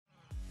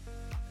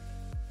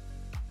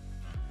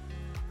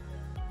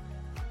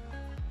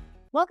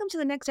Welcome to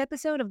the next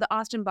episode of the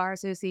Austin Bar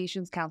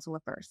Association's Counsel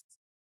of Firsts.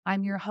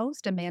 I'm your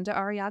host, Amanda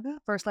Arriaga,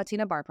 First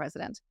Latina Bar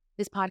President.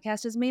 This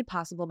podcast is made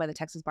possible by the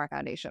Texas Bar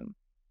Foundation.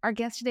 Our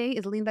guest today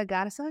is Linda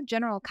Garza,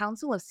 General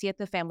Counsel of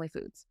Siete Family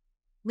Foods.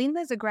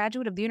 Linda is a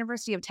graduate of the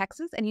University of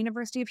Texas and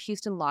University of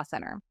Houston Law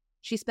Center.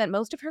 She spent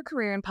most of her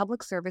career in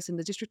public service in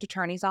the District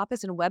Attorney's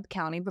Office in Webb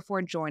County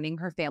before joining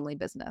her family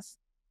business.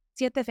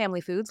 Siete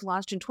Family Foods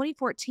launched in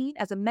 2014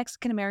 as a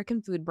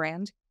Mexican-American food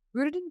brand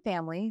rooted in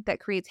family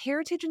that creates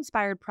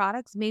heritage-inspired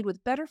products made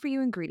with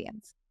better-for-you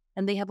ingredients.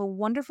 And they have a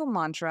wonderful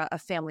mantra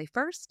of family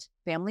first,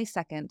 family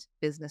second,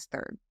 business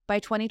third. By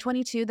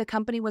 2022, the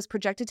company was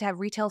projected to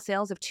have retail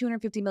sales of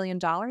 $250 million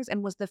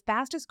and was the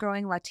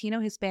fastest-growing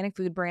Latino-Hispanic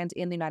food brand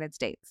in the United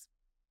States.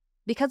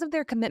 Because of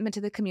their commitment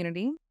to the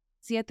community,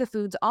 Siete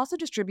Foods also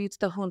distributes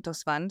the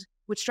Juntos Fund,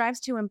 which strives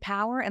to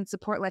empower and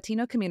support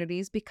Latino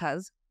communities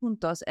because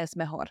juntos es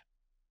mejor.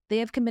 They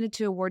have committed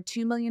to award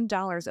 $2 million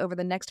over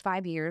the next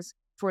 5 years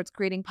towards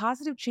creating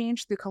positive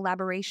change through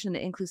collaboration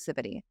and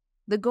inclusivity.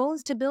 The goal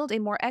is to build a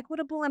more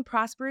equitable and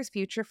prosperous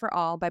future for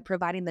all by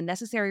providing the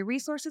necessary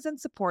resources and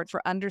support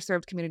for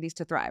underserved communities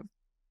to thrive.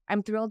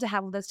 I'm thrilled to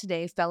have with us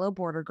today fellow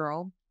border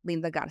girl,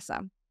 Linda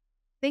Garza.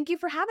 Thank you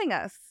for having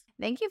us.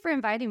 Thank you for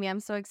inviting me. I'm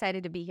so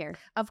excited to be here.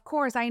 Of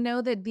course, I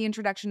know that the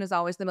introduction is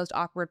always the most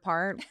awkward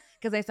part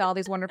because I saw all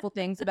these wonderful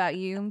things about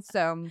you.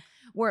 So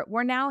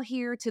we're now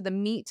here to the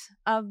meat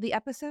of the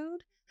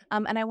episode.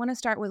 And I want to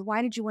start with,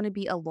 why did you want to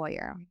be a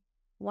lawyer?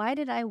 Why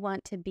did I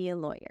want to be a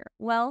lawyer?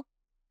 Well,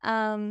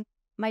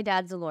 my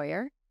dad's a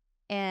lawyer,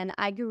 and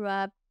I grew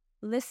up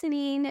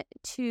listening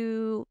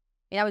to,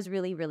 and I was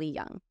really, really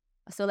young.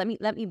 So let me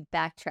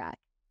backtrack.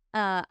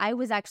 I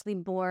was actually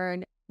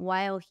born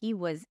while he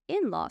was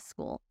in law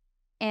school.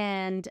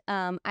 And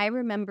I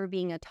remember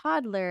being a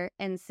toddler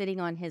and sitting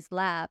on his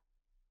lap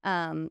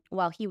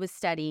while he was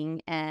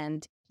studying,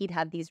 and he'd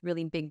have these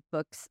really big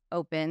books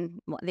open.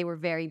 Well, they were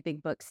very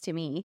big books to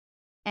me.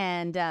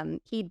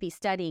 And he'd be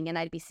studying and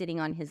I'd be sitting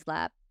on his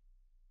lap.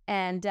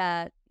 And,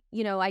 I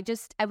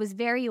was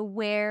very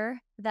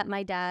aware that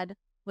my dad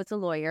was a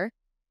lawyer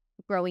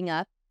growing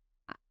up.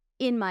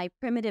 In my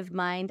primitive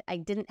mind, I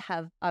didn't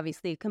have,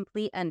 obviously, a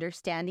complete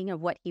understanding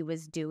of what he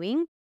was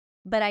doing,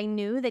 but I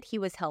knew that he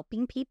was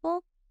helping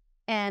people.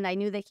 And I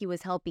knew that he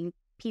was helping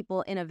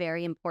people in a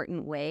very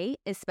important way,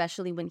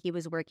 especially when he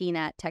was working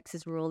at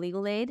Texas Rural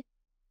Legal Aid.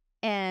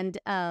 And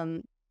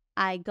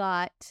I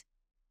got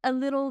a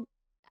little...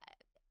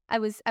 I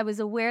was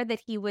aware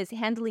that he was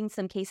handling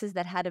some cases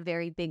that had a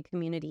very big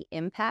community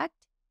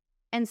impact.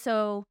 And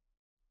so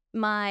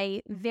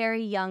my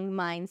very young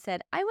mind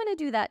said, I want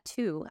to do that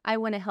too. I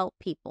want to help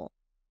people.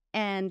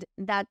 And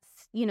that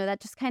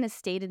just kind of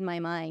stayed in my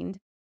mind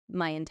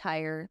my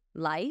entire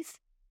life.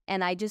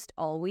 And I just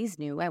always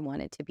knew I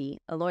wanted to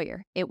be a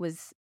lawyer. It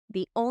was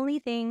the only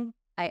thing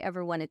I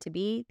ever wanted to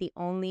be, the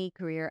only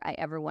career I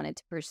ever wanted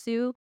to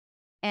pursue.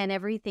 And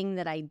everything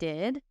that I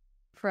did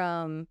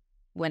from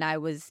when I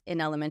was in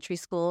elementary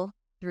school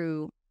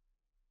through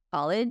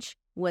college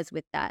was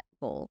with that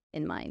goal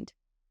in mind.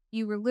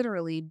 You were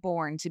literally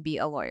born to be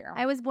a lawyer.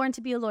 I was born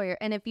to be a lawyer.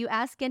 And if you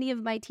ask any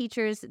of my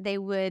teachers, they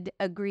would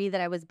agree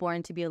that I was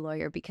born to be a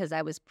lawyer because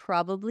I was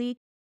probably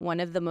one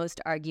of the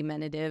most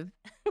argumentative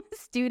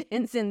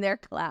students in their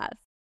class.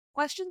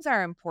 Questions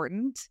are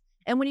important.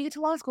 And when you get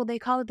to law school, they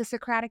call it the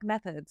Socratic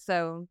method.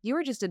 So you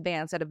were just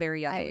advanced at a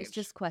very young age. I was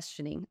just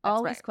questioning, That's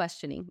always right.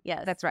 questioning.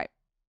 Yes. That's right.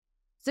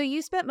 So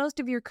you spent most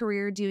of your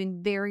career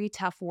doing very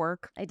tough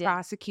work, I did.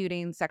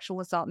 prosecuting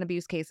sexual assault and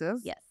abuse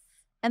cases. Yes.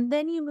 And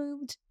then you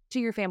moved to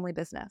your family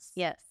business.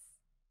 Yes.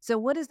 So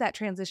what is that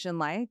transition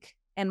like?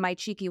 And my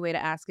cheeky way to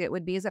ask it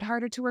would be, is it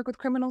harder to work with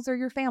criminals or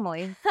your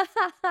family?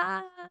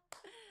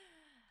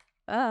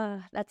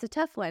 That's a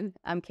tough one.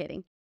 I'm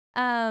kidding.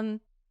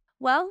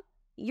 Well,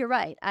 you're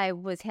right. I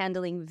was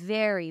handling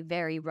very,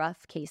 very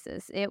rough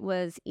cases. It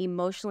was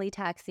emotionally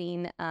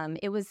taxing.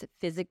 It was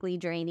physically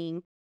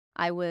draining.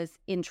 I was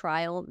in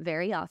trial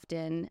very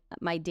often.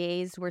 My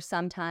days were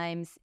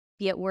sometimes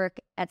be at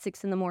work at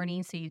 6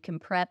 a.m. so you can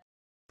prep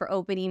for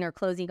opening or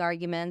closing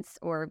arguments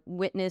or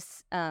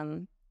witness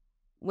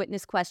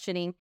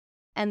questioning,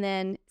 and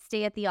then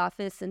stay at the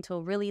office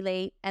until really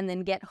late, and then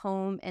get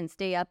home and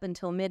stay up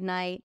until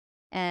midnight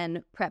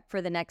and prep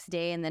for the next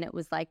day. And then it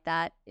was like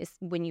that is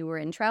when you were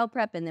in trial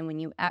prep, and then when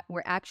you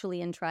were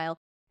actually in trial.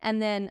 And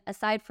then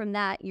aside from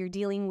that, you're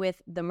dealing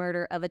with the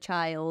murder of a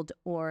child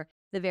or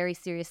the very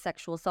serious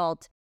sexual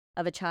assault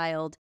of a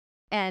child.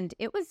 And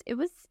it was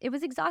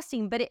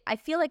exhausting, but I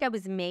feel like I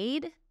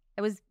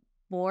was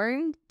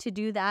born to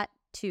do that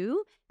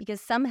too,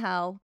 because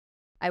somehow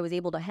I was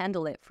able to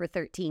handle it for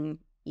 13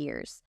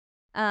 years.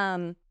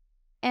 And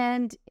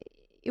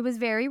it was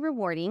very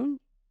rewarding.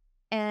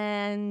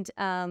 And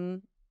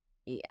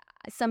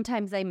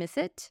sometimes I miss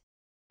it.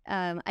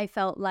 I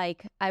felt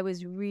like I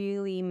was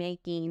really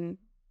making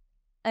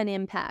an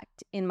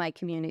impact in my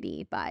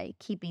community by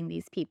keeping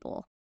these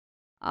people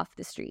off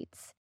the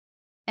streets.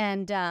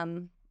 And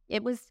I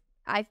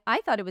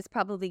thought it was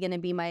probably going to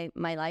be my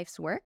life's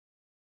work.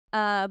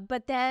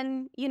 But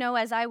then,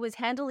 as I was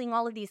handling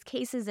all of these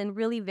cases and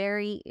really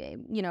very,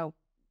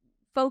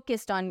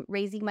 focused on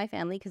raising my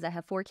family because I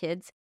have 4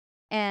 kids,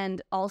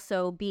 and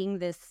also being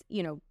this,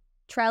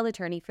 trial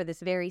attorney for this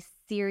very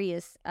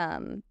serious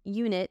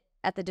unit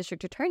at the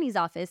district attorney's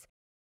office,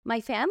 my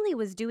family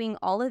was doing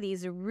all of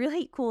these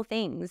really cool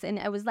things. And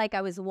I was like,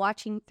 I was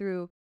watching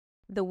through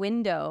the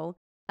window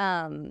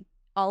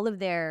all of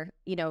their,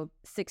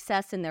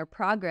 success and their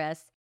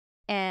progress.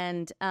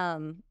 And,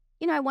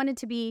 I wanted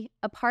to be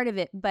a part of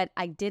it, but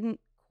I didn't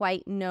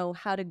quite know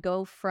how to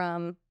go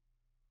from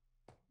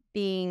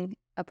being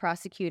a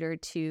prosecutor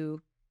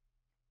to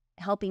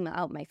helping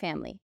out my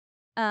family.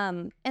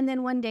 And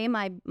then one day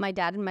my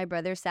dad and my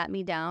brother sat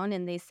me down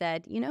and they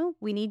said,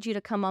 we need you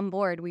to come on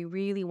board. We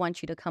really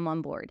want you to come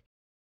on board.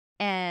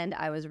 And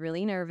I was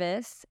really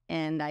nervous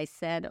and I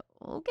said,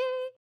 okay.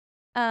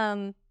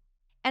 And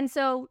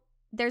so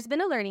there's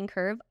been a learning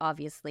curve,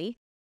 obviously,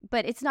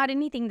 but it's not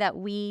anything that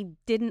we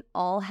didn't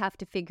all have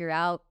to figure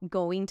out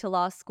going to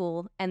law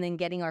school and then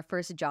getting our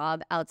first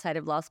job outside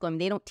of law school. I mean,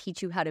 they don't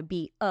teach you how to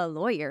be a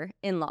lawyer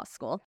in law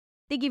school.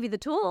 They give you the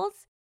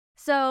tools.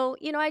 So,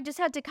 I just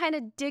had to kind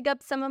of dig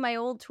up some of my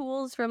old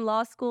tools from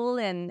law school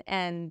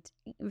and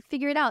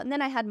figure it out. And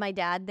then I had my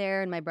dad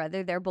there and my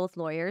brother. They're both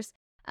lawyers.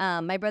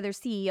 My brother's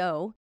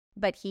CEO,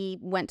 but he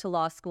went to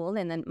law school.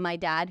 And then my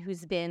dad,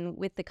 who's been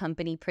with the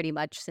company pretty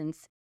much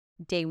since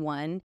day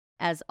one,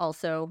 as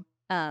also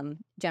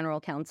general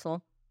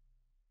counsel.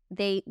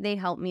 They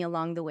helped me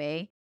along the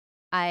way.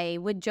 I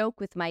would joke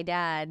with my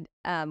dad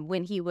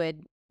when he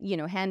would,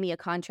 hand me a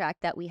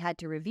contract that we had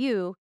to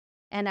review.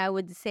 And I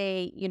would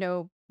say,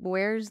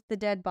 where's the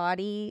dead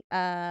body?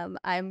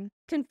 I'm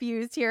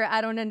confused here.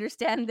 I don't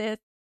understand this.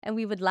 And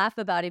we would laugh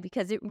about it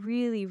because it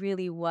really,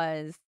 really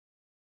was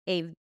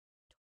a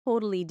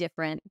totally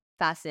different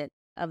facet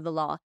of the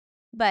law.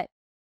 But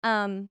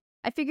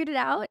I figured it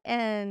out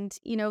and,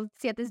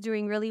 Siete is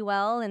doing really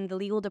well and the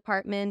legal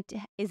department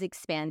is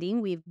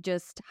expanding. We've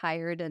just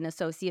hired an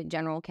associate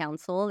general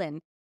counsel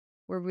and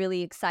we're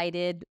really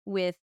excited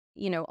with,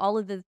 all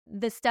of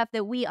the stuff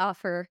that we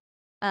offer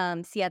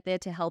Siete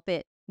to help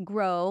it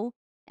grow.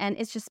 And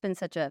it's just been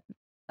such a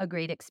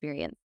great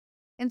experience.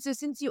 And so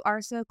since you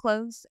are so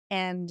close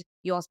and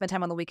you all spend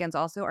time on the weekends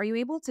also, are you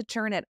able to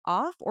turn it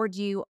off or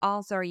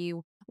are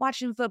you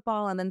watching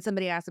football and then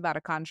somebody asks about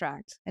a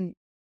contract? And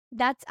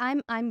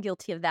I'm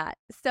guilty of that.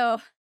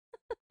 So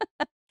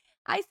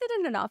I sit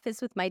in an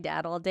office with my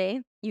dad all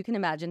day. You can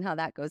imagine how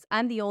that goes.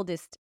 I'm the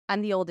oldest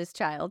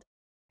child.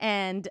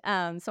 And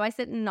so I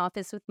sit in an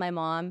office with my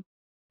mom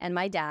and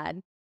my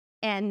dad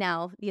and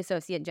now the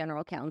associate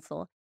general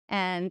counsel.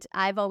 And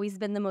I've always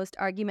been the most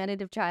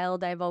argumentative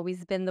child. I've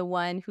always been the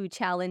one who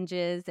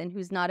challenges and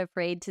who's not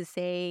afraid to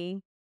say,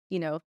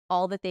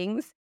 all the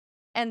things.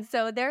 And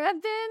so there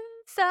have been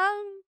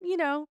some,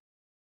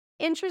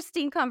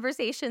 interesting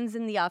conversations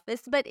in the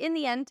office. But in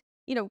the end,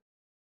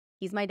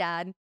 he's my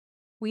dad.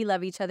 We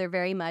love each other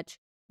very much.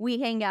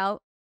 We hang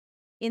out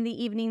in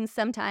the evenings.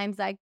 Sometimes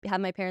I have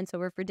my parents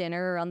over for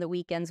dinner, or on the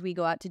weekends we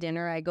go out to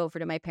dinner. I go over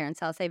to my parents'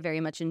 house. I very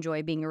much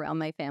enjoy being around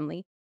my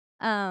family.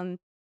 And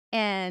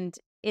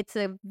it's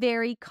a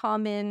very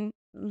common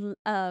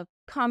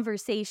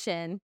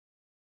conversation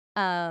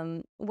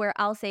where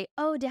I'll say,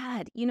 "Oh,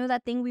 Dad,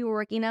 that thing we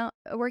were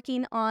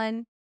working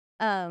on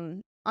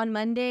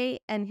Monday?"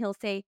 And he'll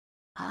say,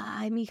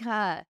 "Ay,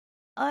 mija,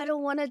 I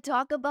don't want to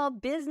talk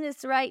about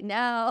business right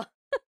now."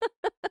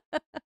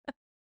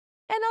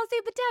 And I'll say,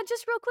 "But Dad,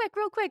 just real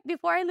quick,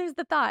 before I lose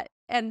the thought."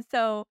 And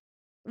so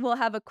we'll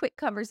have a quick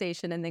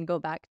conversation and then go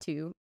back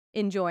to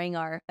enjoying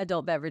our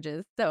adult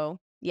beverages. So,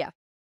 yeah.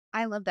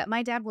 I love that.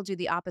 My dad will do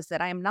the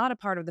opposite. I am not a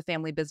part of the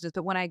family business,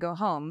 but when I go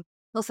home,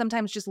 he'll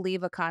sometimes just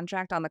leave a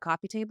contract on the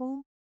coffee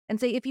table and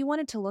say, if you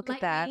wanted to look at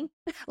that,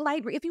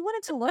 if you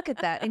wanted to look at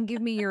that and give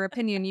me your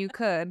opinion, you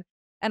could.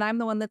 And I'm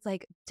the one that's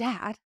like,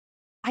 Dad,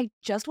 I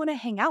just want to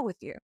hang out with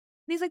you. And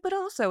he's like, but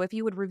also, if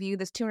you would review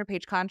this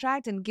 200-page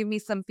contract and give me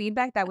some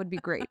feedback, that would be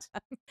great.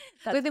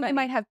 So I think we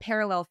might have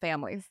parallel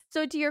families.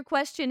 So to your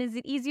question, is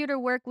it easier to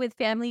work with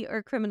family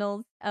or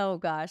criminals? Oh,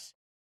 gosh.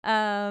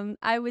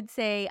 I would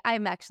say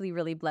I'm actually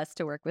really blessed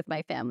to work with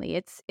my family.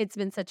 It's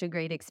been such a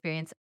great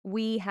experience.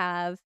 We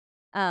have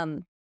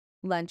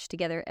lunch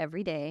together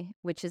every day,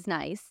 which is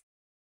nice.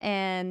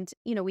 And,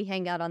 we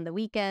hang out on the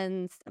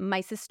weekends.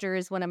 My sister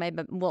is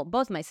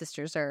both my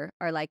sisters are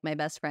like my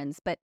best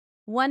friends, but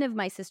one of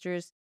my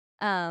sisters,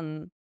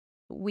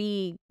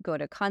 we go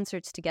to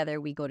concerts together.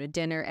 We go to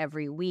dinner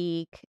every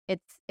week.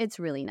 It's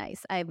really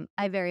nice.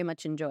 I very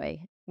much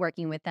enjoy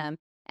working with them.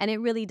 And it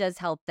really does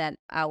help that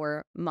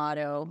our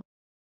motto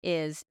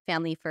is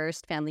family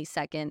first, family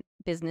second,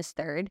 business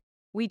third.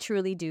 We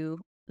truly do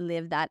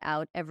live that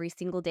out every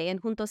single day.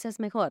 And juntos es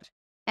mejor.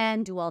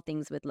 And do all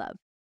things with love.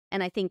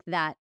 And I think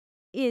that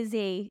is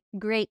a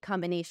great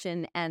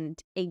combination and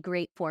a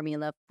great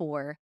formula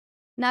for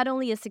not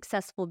only a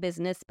successful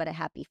business, but a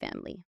happy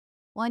family.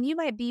 Well, and you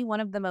might be one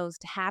of the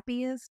most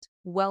happiest,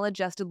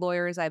 well-adjusted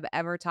lawyers I've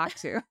ever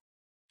talked to.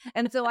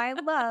 And so I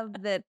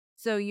love that.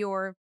 So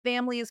your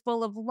family is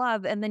full of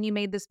love, and then you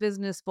made this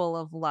business full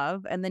of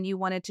love, and then you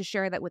wanted to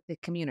share that with the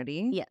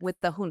community, Yes. with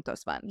the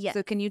Juntos Fund. Yes.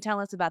 So can you tell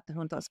us about the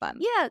Juntos Fund?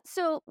 Yeah.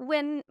 So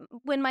when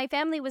my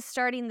family was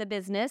starting the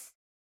business,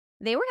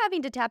 they were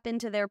having to tap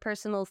into their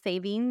personal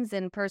savings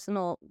and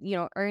personal,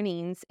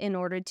 earnings in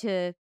order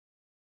to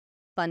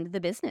fund the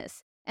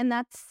business. And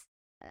that's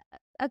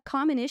a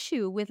common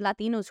issue with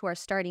Latinos who are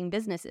starting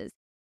businesses.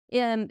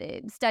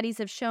 Studies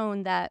have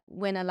shown that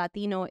when a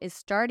Latino is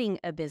starting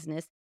a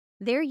business,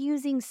 they're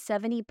using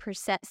 70%.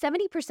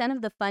 70%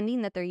 of the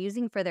funding that they're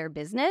using for their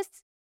business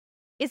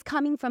is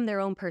coming from their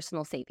own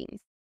personal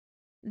savings.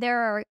 There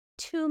are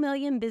 2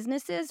 million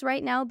businesses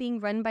right now being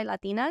run by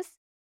Latinas,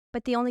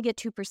 but they only get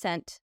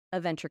 2%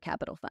 of venture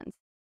capital funds.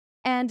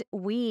 And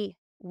we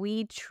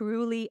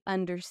truly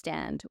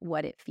understand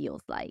what it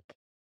feels like.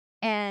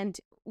 And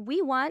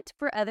we want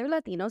for other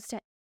Latinos to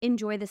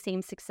enjoy the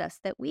same success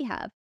that we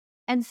have.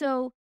 And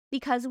so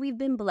because we've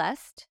been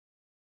blessed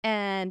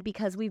and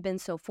because we've been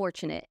so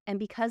fortunate and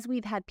because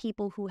we've had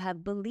people who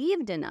have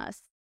believed in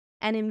us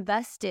and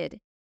invested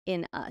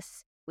in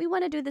us, we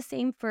want to do the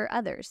same for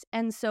others.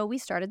 And so we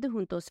started the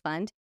Juntos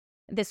Fund.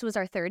 This was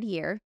our third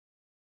year.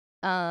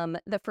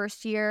 The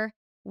first year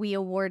we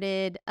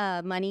awarded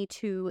money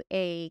to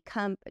a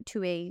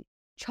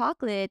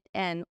chocolate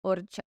and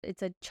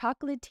it's a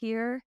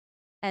chocolatier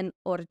and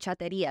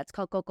horchateria. It's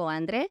called Coco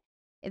Andre.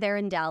 They're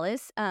in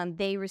Dallas.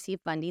 They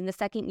received funding. The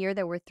second year,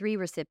 there were 3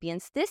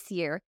 recipients. This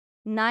year,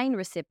 9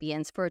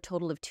 recipients for a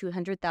total of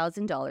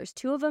 $200,000.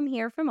 2 of them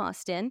here from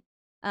Austin,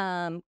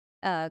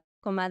 Comadre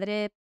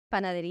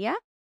Panaderia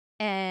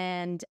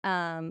and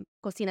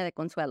Cocina de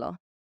Consuelo,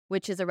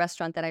 which is a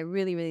restaurant that I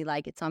really, really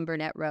like. It's on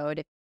Burnett Road.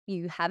 If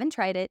you haven't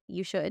tried it,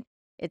 you should.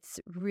 It's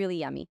really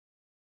yummy.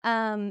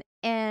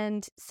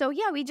 And so,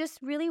 yeah, we just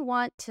really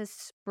want to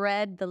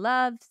spread the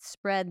love,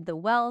 spread the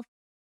wealth,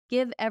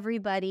 give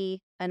everybody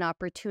an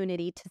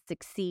opportunity to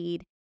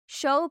succeed,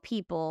 show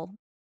people,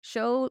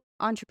 show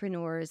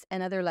entrepreneurs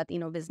and other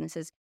Latino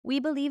businesses, we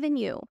believe in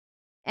you.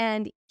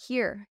 And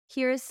here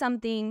is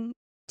something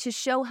to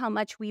show how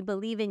much we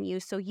believe in you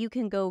so you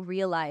can go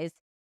realize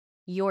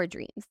your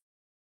dreams.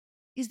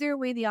 Is there a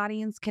way the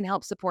audience can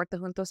help support the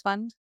Juntos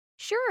Fund?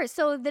 Sure.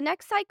 So the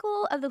next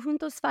cycle of the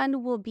Juntos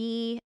Fund will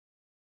be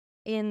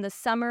in the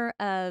summer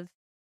of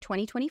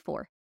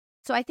 2024.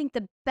 So I think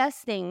the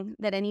best thing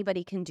that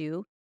anybody can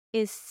do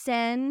is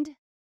send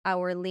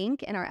our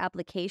link and our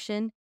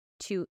application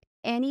to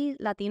any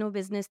Latino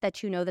business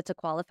that you know that's a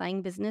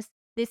qualifying business.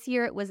 This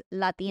year it was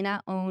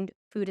Latina-owned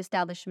food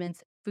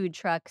establishments, food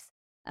trucks,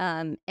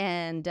 and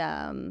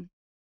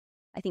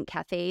I think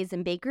cafes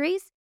and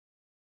bakeries.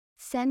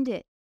 Send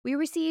it. We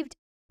received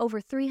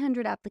over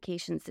 300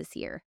 applications this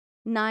year,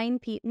 9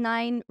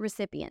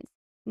 recipients.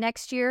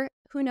 Next year,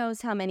 who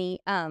knows how many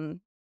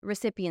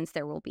recipients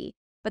there will be.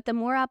 But the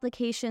more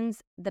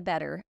applications, the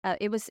better.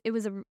 It was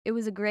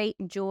a great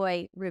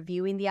joy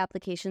reviewing the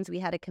applications. We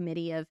had a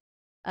committee of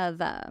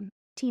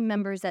team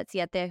members at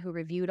Siete who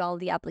reviewed all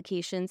the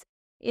applications.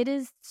 It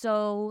is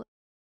so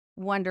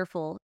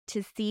wonderful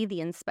to see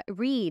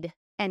read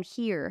and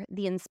hear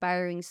the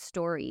inspiring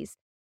stories.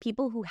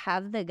 People who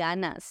have the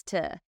ganas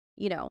to,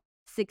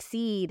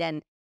 succeed,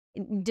 and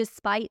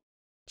despite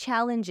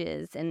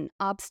challenges and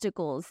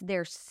obstacles,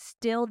 they're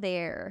still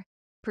there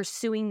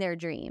pursuing their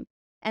dream.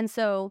 And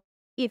so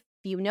if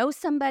you know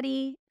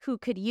somebody who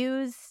could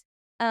use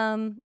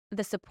the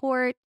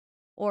support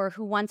or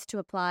who wants to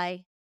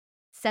apply,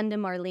 send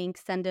them our link,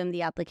 send them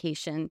the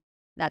application.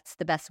 That's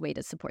the best way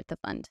to support the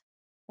fund.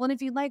 Well, and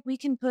if you'd like, we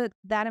can put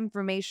that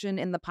information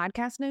in the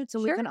podcast notes. So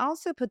Sure. We can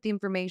also put the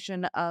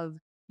information of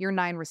your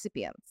 9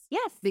 recipients.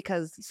 Yes.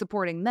 Because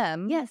supporting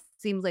them Yes.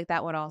 seems like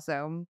that would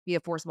also be a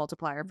force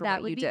multiplier for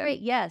That what you would be did.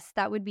 great. Yes,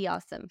 that would be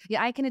awesome.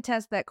 Yeah, I can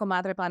attest that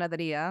Comadre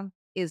Panaderia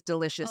is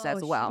delicious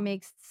as well. She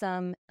makes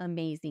some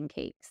amazing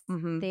cakes.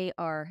 Mhm. They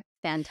are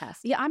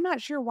fantastic. Yeah, I'm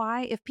not sure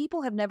why. If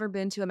people have never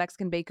been to a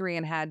Mexican bakery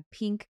and had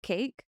pink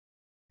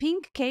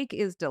cake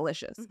is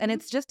delicious. And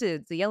it's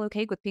a yellow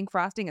cake with pink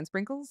frosting and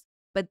sprinkles.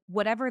 But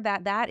whatever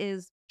that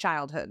is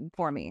childhood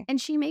for me. And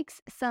she makes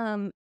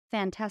some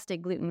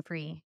fantastic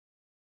gluten-free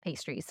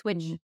pastries,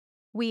 which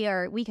we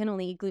can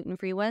only eat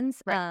gluten-free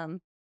ones. Right.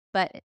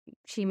 But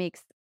she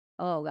makes,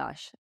 oh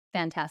gosh,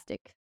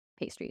 fantastic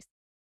pastries.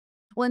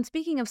 Well, and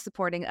speaking of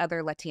supporting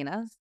other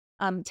Latinas,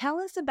 tell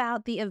us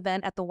about the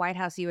event at the White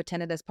House you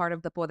attended as part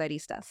of the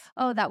Poderistas.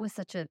 Oh, that was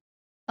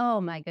oh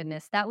my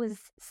goodness. That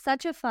was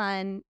such a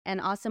fun and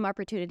awesome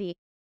opportunity.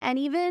 And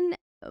even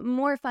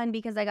more fun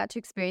because I got to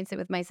experience it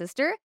with my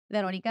sister,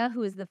 Veronica,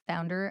 who is the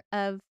founder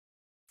of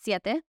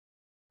Siete.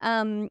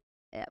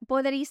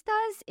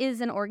 Poderistas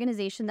is an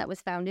organization that was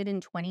founded in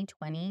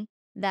 2020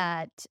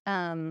 that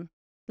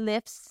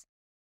lifts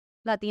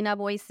Latina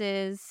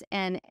voices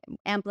and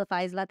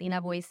amplifies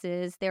Latina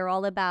voices. They're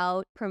all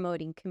about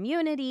promoting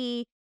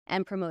community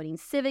and promoting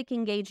civic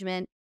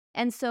engagement.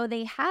 And so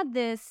they had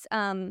this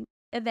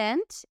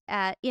event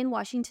in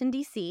Washington,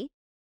 D.C.,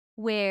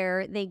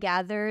 where they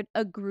gathered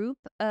a group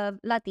of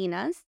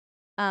Latinas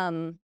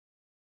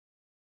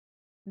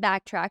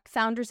backtrack.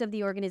 Founders of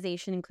the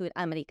organization include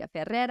America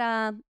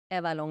Ferrera,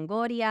 Eva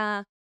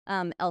Longoria,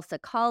 Elsa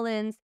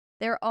Collins.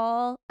 They're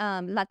all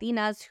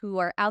Latinas who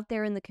are out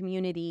there in the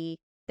community.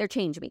 They're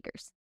change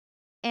makers.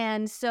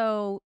 And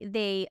so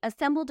they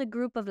assembled a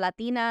group of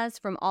Latinas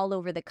from all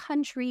over the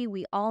country.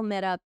 We all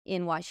met up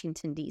in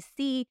Washington,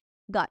 D.C.,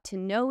 got to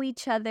know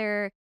each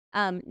other,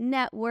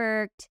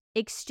 networked,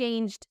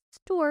 exchanged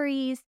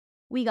stories.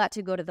 We got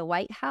to go to the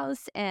White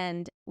House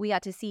and we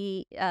got to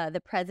see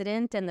the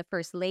president and the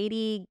first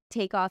lady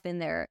take off in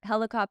their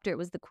helicopter. It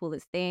was the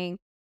coolest thing.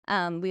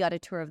 We got a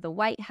tour of the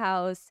White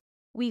House.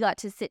 We got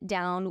to sit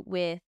down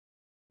with,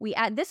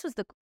 this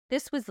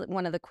was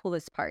one of the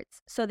coolest parts.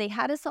 So they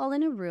had us all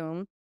in a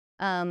room.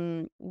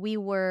 They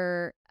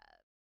were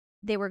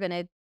going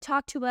to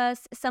talk to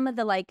us. Some of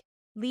the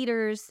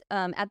leaders,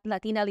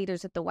 Latina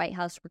leaders at the White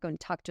House were going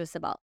to talk to us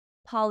about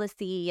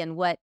policy and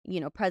what,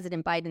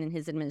 President Biden and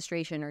his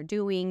administration are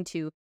doing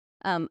to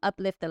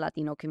uplift the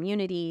Latino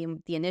community,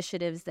 the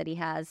initiatives that he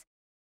has.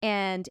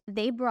 And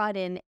they brought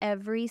in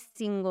every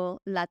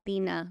single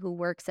Latina who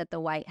works at the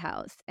White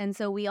House. And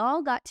so we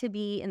all got to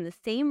be in the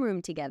same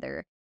room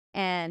together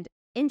and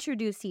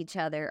introduce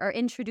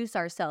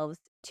ourselves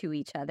to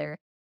each other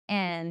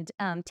and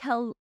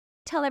tell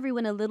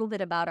everyone a little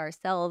bit about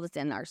ourselves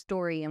and our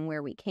story and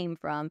where we came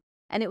from.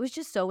 And it was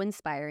just so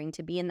inspiring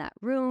to be in that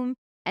room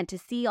and to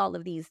see all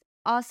of these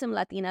awesome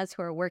Latinas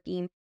who are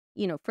working,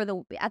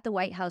 at the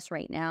White House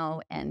right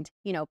now and,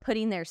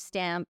 putting their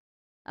stamp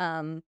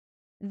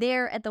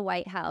there at the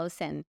White House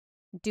and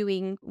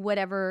doing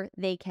whatever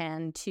they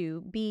can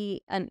to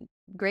be a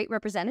great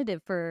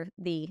representative for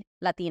the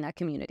Latina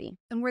community.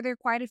 And were there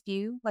quite a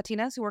few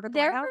Latinas who work at the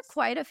White House? There were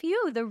quite a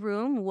few. The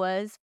room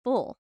was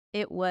full.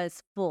 It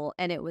was full,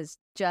 and it was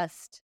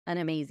just an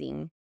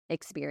amazing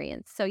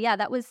experience. So yeah,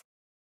 that was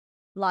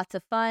lots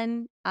of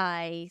fun.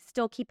 I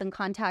still keep in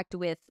contact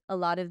with a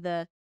lot of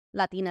the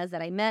Latinas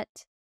that I met.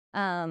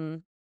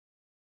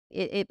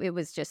 It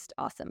was just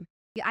awesome.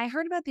 Yeah, I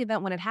heard about the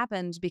event when it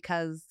happened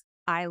because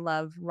I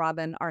love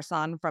Robin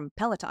Arson from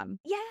Peloton.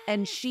 Yeah.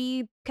 And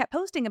she kept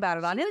posting about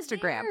it on was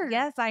Instagram. there.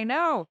 Yes, I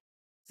know.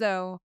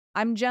 So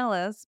I'm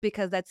jealous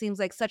because that seems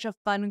like such a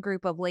fun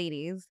group of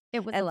ladies.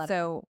 It was a And lot.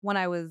 so when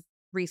I was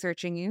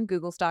researching you,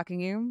 Google stalking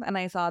you, and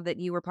I saw that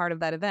you were part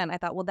of that event, I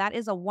thought, well, that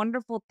is a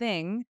wonderful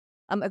thing,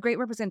 a great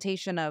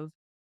representation of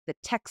the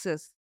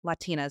Texas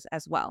Latinas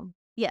as well.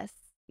 Yes.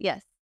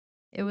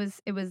 It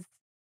was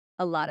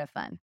a lot of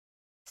fun.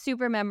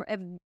 Super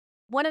memorable.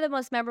 One of the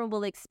most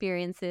memorable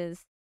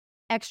experiences,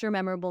 extra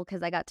memorable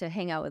because I got to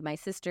hang out with my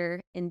sister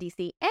in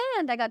DC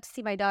and I got to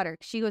see my daughter.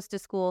 She goes to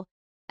school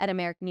at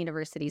American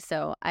University,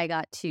 so I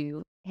got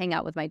to hang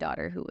out with my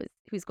daughter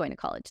who's going to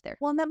college there.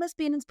 Well, and that must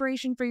be an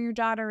inspiration for your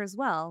daughter as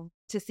well,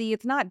 to see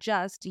it's not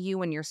just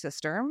you and your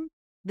sister.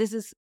 This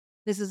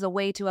is a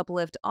way to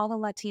uplift all the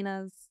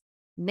Latinas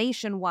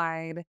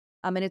nationwide,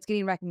 and it's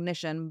getting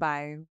recognition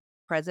by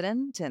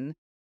president and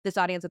this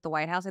audience at the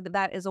White House. I think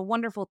that is a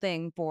wonderful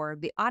thing for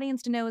the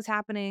audience to know is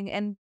happening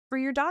and for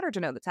your daughter to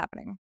know that's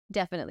happening.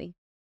 Definitely.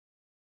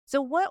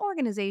 So what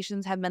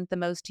organizations have meant the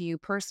most to you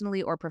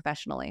personally or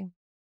professionally?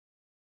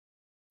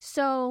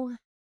 So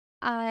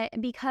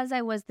because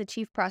I was the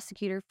chief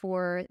prosecutor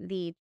for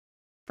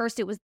first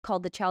it was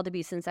called the Child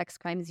Abuse and Sex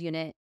Crimes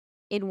Unit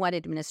in one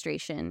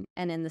administration,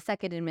 and in the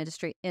second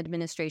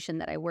administration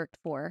that I worked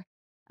for,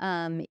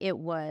 it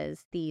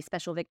was the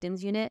Special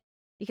Victims Unit.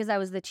 Because I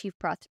was the chief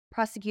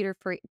prosecutor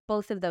for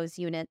both of those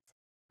units,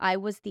 I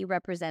was the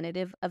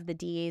representative of the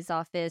DA's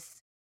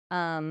office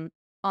on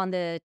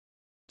the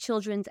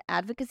Children's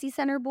Advocacy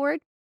Center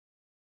board.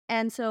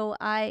 And so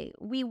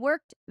we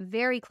worked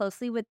very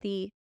closely with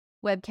the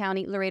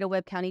Laredo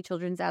Webb County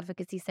Children's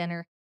Advocacy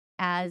Center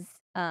as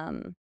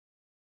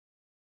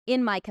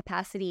in my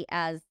capacity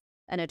as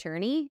an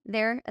attorney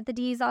there at the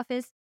DA's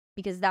office,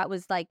 because that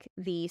was like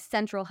the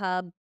central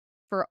hub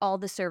for all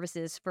the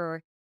services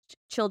for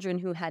children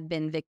who had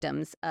been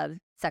victims of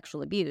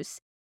sexual abuse.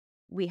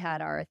 We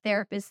had our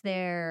therapists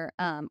there,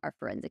 our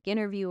forensic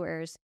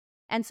interviewers.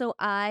 And so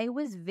I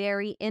was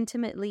very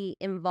intimately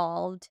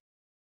involved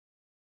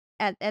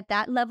at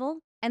that level,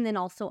 and then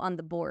also on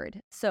the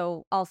board.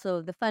 So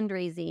also the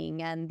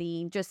fundraising and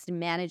the just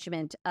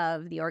management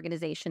of the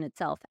organization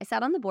itself. I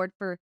sat on the board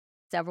for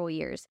several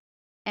years.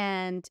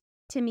 And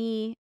to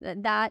me,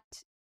 that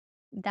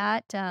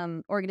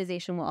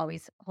organization will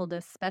always hold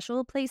a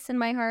special place in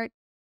my heart.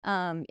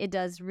 It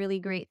does really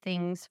great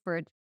things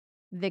for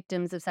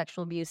victims of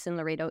sexual abuse in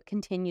Laredo. It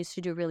continues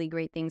to do really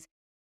great things.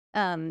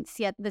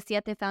 The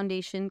Siete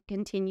Foundation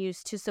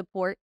continues to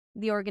support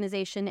the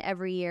organization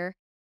every year,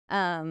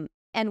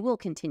 and will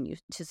continue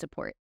to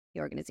support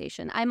the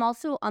organization. I'm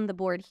also on the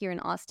board here in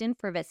Austin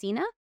for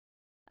Vecina.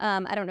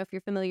 I don't know if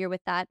you're familiar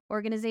with that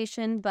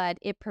organization, but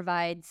it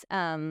provides,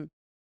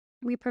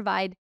 we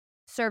provide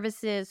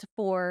services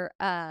for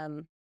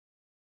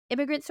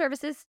immigrant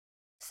services.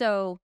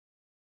 So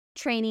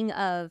training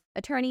of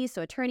attorneys,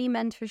 so attorney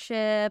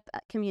mentorship,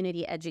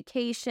 community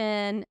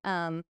education,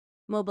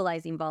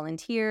 mobilizing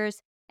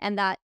volunteers, and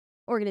that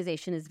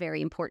organization is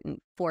very important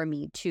for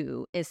me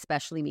too,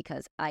 especially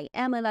because I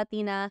am a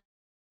Latina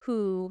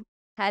who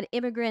had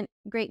immigrant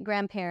great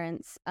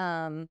grandparents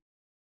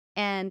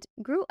and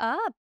grew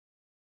up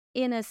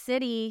in a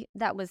city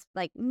that was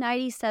like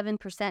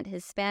 97%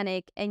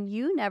 Hispanic, and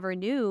you never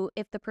knew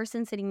if the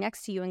person sitting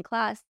next to you in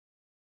class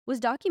was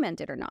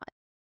documented or not,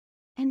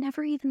 and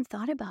never even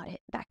thought about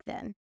it back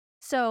then.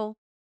 So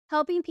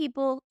helping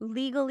people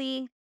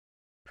legally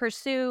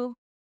pursue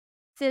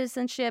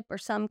citizenship or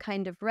some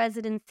kind of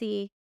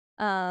residency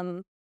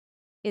um,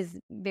 is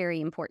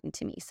very important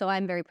to me. So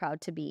I'm very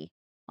proud to be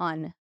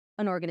on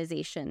an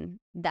organization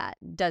that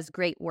does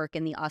great work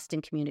in the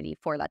Austin community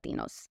for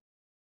Latinos.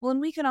 Well,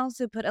 and we can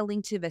also put a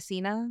link to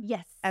Vecina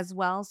Yes. as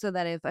well, so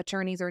that if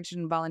attorneys are interested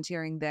in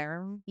volunteering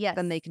there, Yes.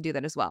 then they can do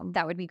that as well.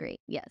 That would be great.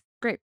 Yes.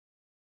 Great.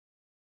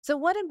 So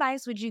what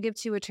advice would you give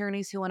to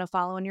attorneys who want to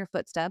follow in your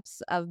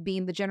footsteps of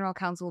being the general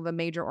counsel of a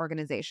major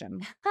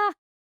organization?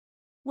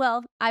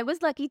 Well, I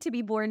was lucky to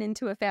be born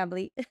into a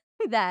family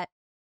that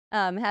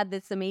had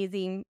this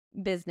amazing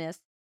business.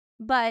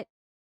 But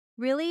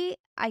really,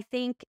 I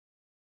think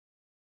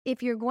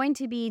if you're going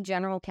to be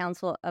general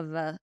counsel of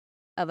a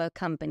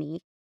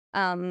company,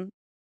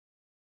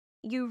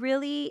 you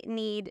really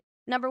need,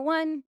 number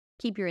one,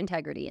 keep your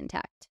integrity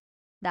intact.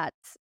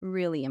 That's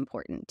really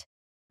important.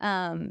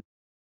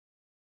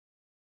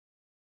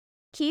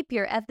 Keep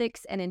your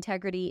ethics and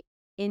integrity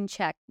in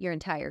check your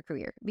entire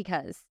career,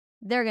 because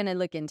they're going to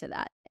look into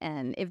that.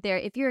 And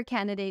if you're a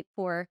candidate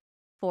for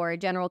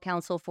general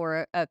counsel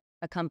for a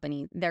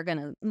company, they're going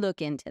to look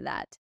into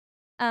that.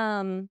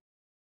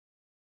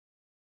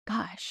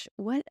 Gosh,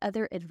 what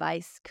other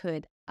advice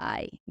could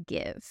I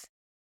give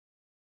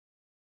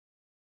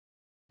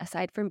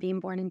aside from being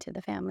born into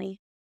the family?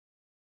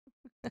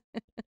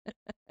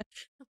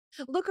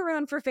 Look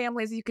around for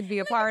families you could be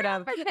a part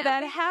of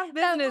that have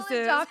That will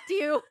businesses. adopt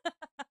you.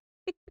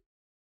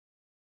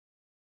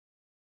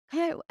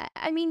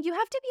 I mean, you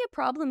have to be a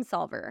problem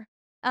solver.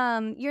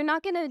 You're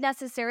not going to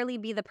necessarily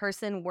be the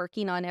person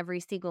working on every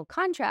single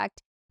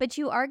contract, but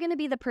you are going to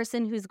be the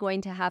person who's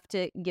going to have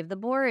to give the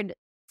board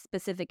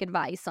specific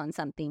advice on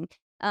something.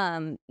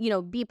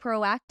 Be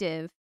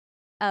proactive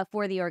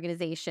for the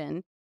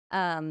organization,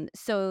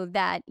 so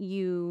that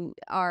you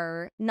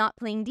are not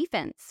playing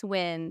defense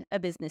when a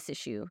business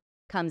issue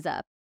comes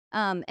up.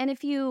 And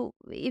if you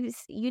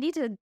need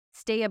to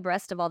stay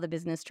abreast of all the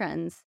business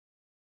trends,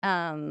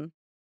 and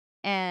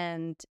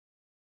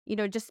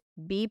just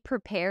be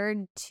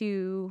prepared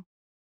to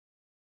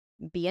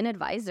be an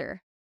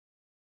advisor.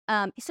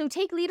 So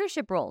take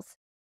leadership roles.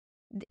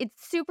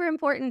 It's super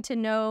important to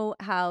know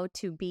how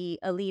to be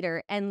a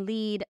leader and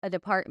lead a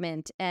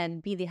department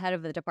and be the head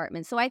of the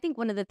department. So I think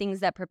one of the things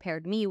that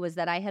prepared me was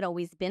that I had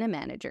always been a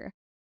manager.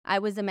 I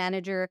was a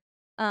manager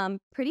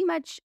pretty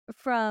much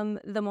from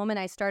the moment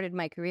I started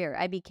my career.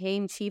 I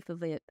became chief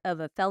of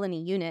a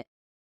felony unit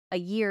a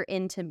year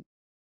into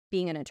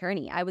being an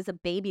attorney. I was a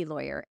baby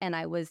lawyer, and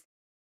I was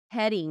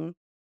heading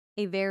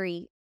a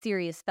very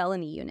serious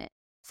felony unit.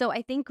 So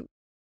I think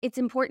it's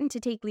important to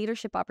take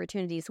leadership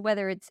opportunities,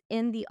 whether it's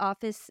in the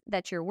office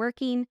that you're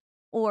working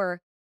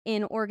or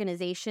in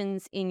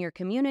organizations in your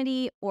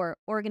community or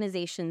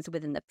organizations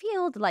within the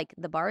field, like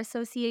the Bar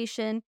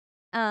Association.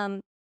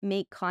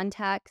 Make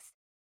contacts,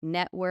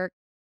 network,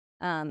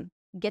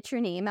 get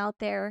your name out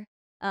there.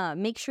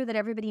 Make sure that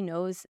everybody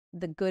knows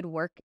the good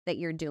work that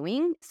you're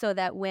doing, so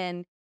that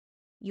when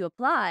you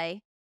apply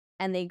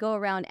and they go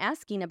around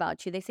asking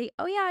about you, they say,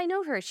 oh yeah, I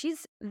know her.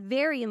 She's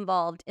very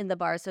involved in the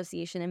Bar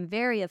Association and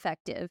very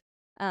effective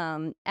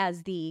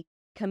as the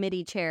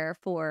committee chair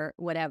for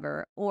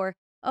whatever. Or,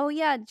 oh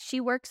yeah,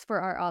 she works for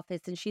our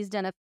office and she's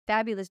done a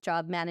fabulous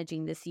job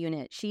managing this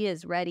unit. She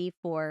is ready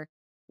for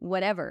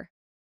whatever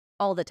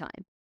all the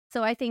time.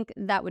 So I think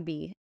that would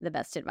be the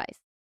best advice.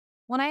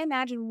 When I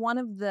imagine one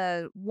of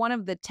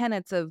the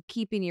tenets of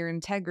keeping your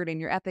integrity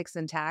and your ethics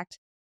intact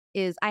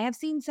is, I have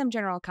seen some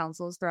general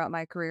counsels throughout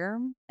my career,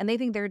 and they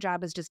think their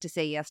job is just to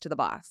say yes to the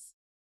boss.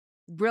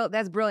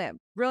 That's brilliant.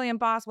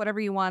 Brilliant, boss. Whatever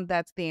you want,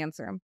 that's the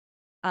answer.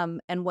 And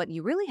what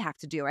you really have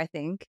to do, I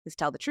think, is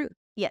tell the truth.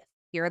 Yes.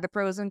 Here are the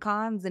pros and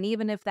cons. And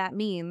even if that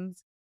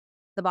means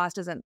the boss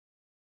doesn't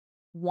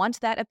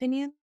want that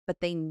opinion, but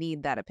they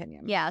need that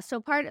opinion. Yeah.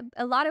 So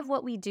a lot of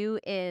what we do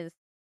is,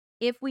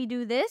 if we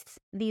do this,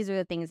 these are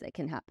the things that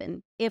can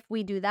happen. If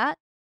we do that,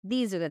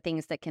 these are the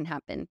things that can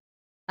happen.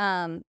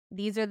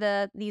 These are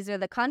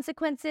the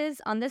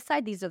consequences on this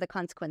side. These are the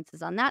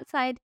consequences on that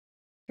side.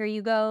 Here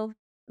you go,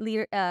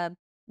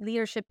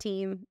 leadership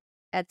team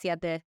at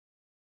Siete.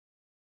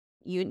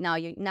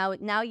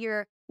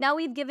 Now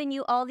we've given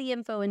you all the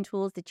info and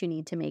tools that you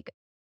need to make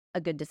a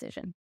good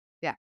decision.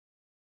 Yeah,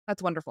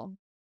 that's wonderful.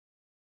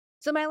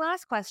 So my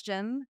last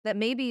question, that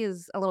maybe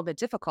is a little bit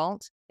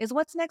difficult, is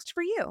what's next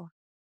for you?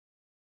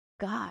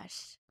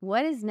 Gosh,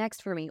 what is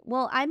next for me?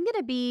 Well, I'm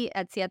gonna be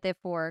at Siete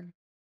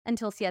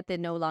until Siete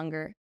no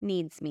longer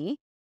needs me.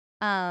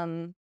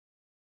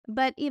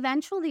 But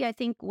eventually, I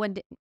think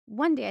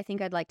one day I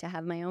think I'd like to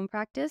have my own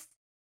practice.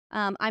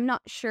 I'm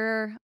not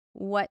sure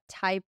what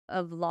type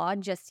of law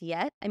just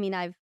yet. I mean,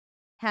 I've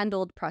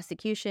handled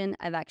prosecution.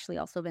 I've actually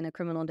also been a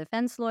criminal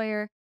defense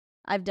lawyer.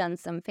 I've done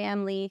some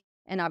family,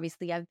 and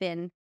obviously I've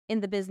been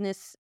in the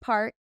business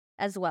part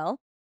as well.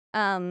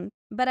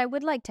 But I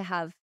would like to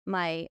have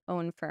my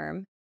own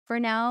firm. For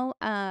now,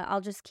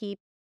 I'll just keep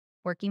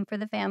working for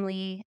the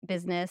family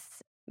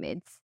business.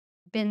 It's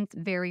been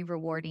very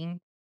rewarding.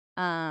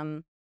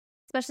 Um,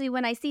 Especially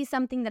when I see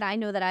something that I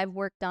know that I've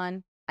worked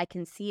on, I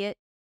can see it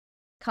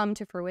come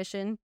to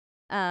fruition.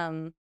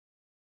 Um,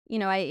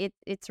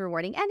 it's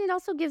rewarding, and it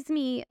also gives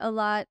me a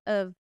lot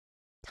of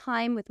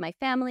time with my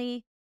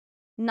family,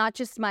 not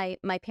just my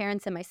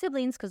parents and my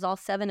siblings, because all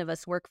 7 of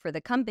us work for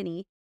the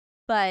company,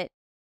 but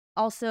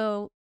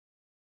also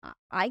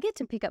I get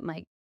to pick up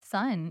my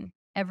son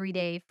every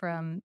day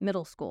from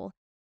middle school.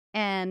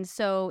 And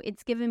so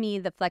it's given me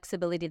the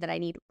flexibility that I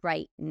need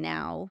right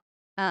now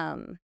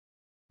um,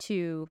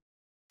 to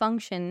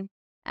function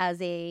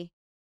as a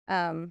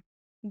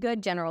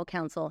good general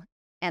counsel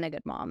and a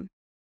good mom.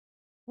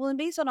 Well, and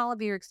based on all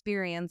of your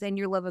experience and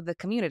your love of the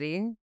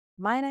community,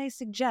 might I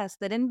suggest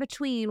that in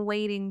between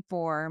waiting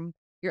for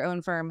your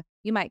own firm,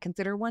 you might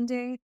consider one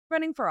day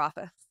running for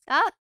office.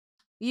 Ah,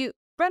 You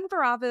run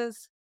for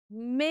office,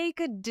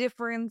 make a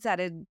difference at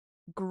a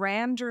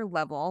grander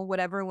level,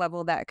 whatever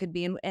level that could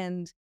be.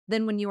 And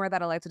then when you are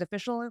that elected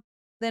official,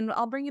 then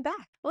I'll bring you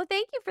back. well,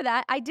 thank you for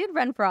that. I did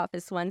run for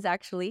office once,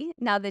 actually,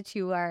 now that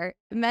you are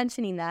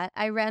mentioning that.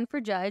 I ran for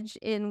judge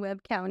in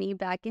Webb County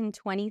back in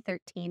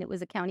 2013. It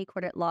was a county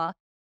court at law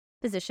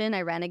position.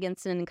 I ran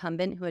against an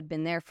incumbent who had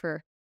been there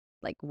for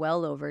like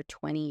well over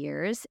 20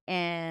 years.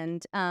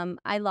 And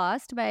I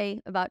lost by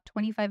about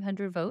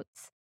 2,500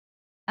 votes.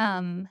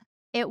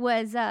 It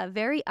was a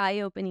very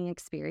eye-opening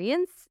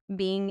experience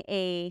being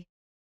a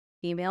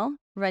female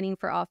running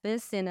for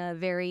office in a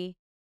very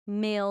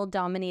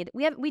male-dominated.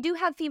 We do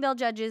have female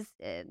judges.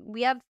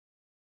 We have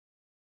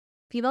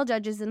female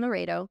judges in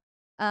Laredo,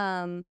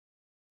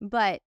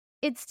 but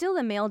it's still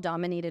a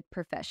male-dominated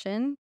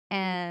profession,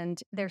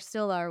 and there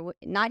still are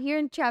not here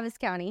in Travis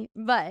County,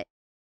 but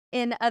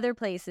in other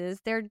places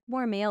there are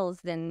more males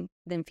than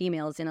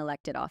females in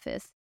elected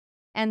office.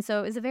 And so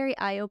it was a very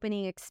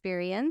eye-opening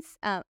experience.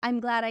 I'm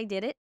glad I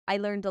did it. I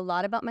learned a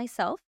lot about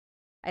myself.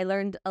 I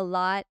learned a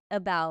lot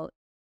about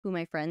who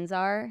my friends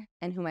are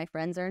and who my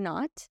friends are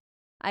not.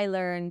 I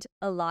learned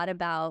a lot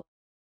about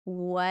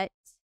what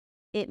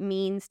it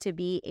means to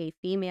be a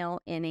female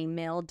in a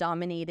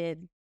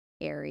male-dominated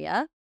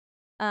area.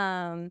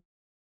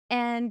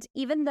 And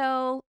even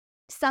though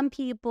some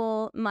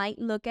people might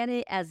look at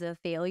it as a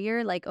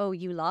failure, like, oh,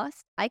 you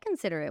lost, I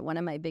consider it one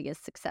of my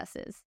biggest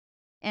successes.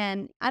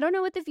 And I don't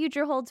know what the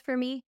future holds for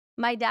me.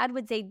 My dad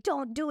would say,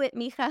 don't do it,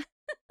 mija.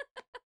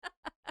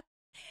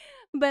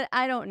 But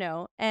I don't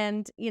know.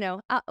 And,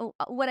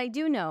 what I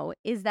do know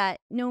is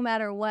that no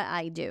matter what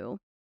I do,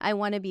 I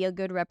want to be a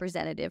good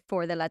representative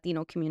for the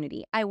Latino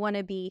community. I want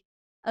to be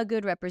a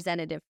good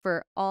representative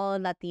for all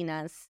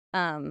Latinas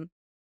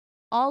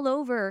all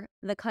over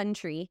the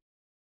country.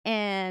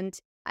 And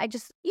I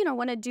just,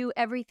 want to do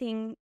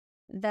everything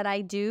that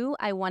I do.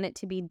 I want it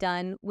to be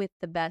done with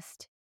the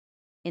best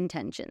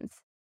intentions.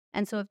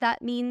 And so if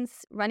that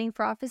means running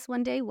for office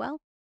one day, well,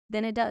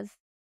 then it does.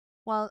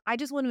 Well, I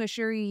just want to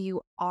assure you,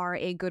 you are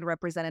a good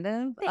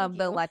representative Thank of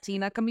the you.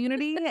 Latina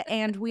community,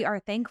 and we are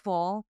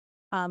thankful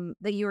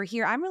that you are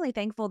here. I'm really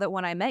thankful that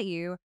when I met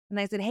you and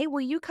I said, hey,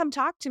 will you come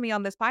talk to me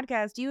on this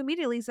podcast? You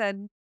immediately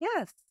said,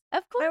 yes,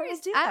 Of I will course.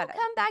 do I'll that.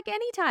 come back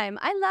anytime.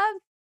 I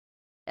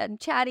love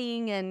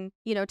chatting and,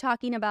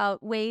 talking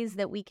about ways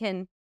that we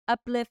can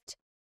uplift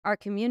our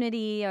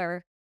community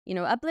or,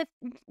 uplift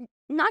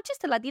not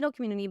just the Latino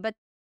community, but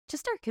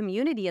just our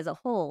community as a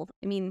whole.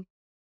 I mean,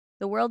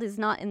 the world is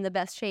not in the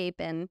best shape,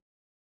 and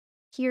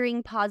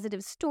hearing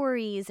positive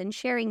stories and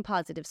sharing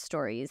positive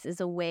stories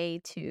is a way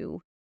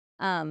to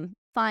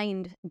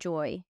find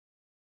joy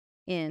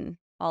in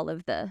all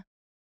of the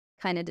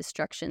kind of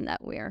destruction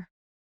that we're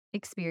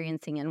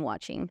experiencing and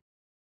watching.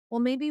 Well,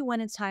 maybe when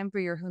it's time for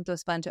your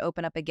Juntos Fund to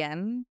open up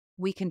again,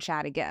 we can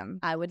chat again.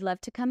 I would love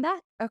to come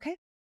back. Okay.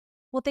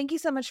 Well, thank you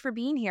so much for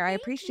being here. I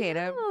appreciate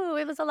it. Oh,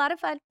 it was a lot of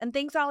fun. And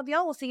thanks all of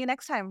y'all. We'll see you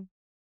next time.